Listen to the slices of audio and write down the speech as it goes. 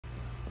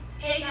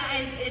Hey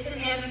guys, it's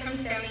Amanda from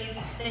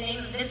Stoneys. The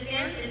name of this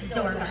dance is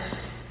Zorba.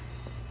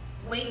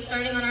 Weight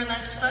starting on our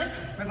left foot.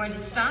 We're going to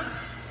stomp,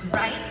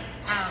 right,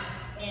 out,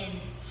 in,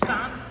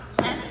 stomp,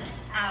 left,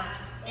 out,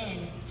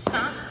 in,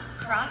 stomp,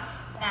 cross,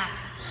 back,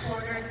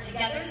 quarter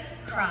together,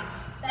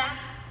 cross, back,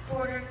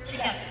 quarter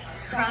together,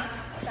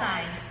 cross,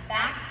 side,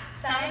 back,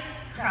 side,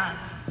 cross,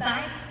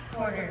 side,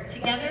 quarter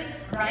together,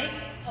 right,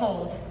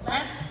 hold,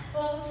 left,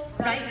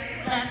 right,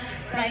 left,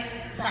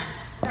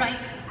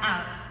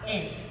 out,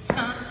 in,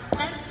 stomp,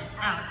 left,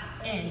 out,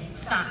 in,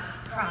 stomp,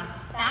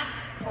 cross, back,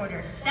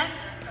 quarter step,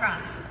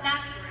 cross,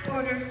 back,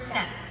 quarter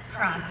step,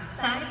 cross,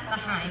 side,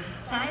 behind,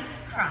 side,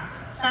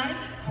 cross, side,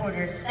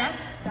 quarter step,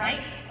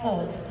 right,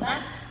 hold,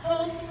 right,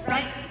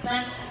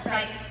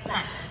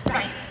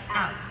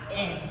 out,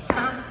 in,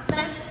 stomp,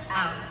 left,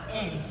 out,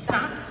 in,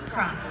 stomp,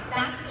 cross,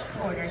 back,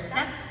 quarter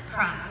step,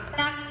 cross,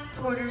 back,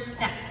 quarter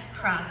step,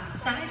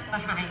 cross, side,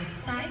 behind,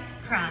 side,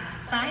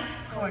 cross, side,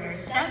 quarter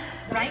step,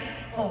 right,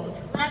 hold,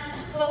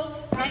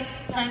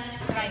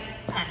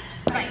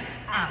 right,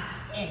 out,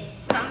 in,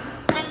 stomp,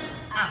 left,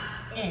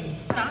 out, in,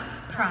 stomp,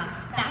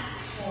 cross, back,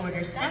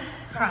 quarter step,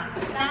 cross,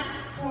 back,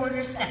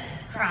 quarter step,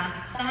 cross,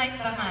 side,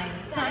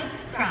 behind, side,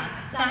 cross,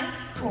 side,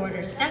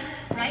 quarter step,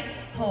 right,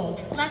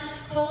 hold, left,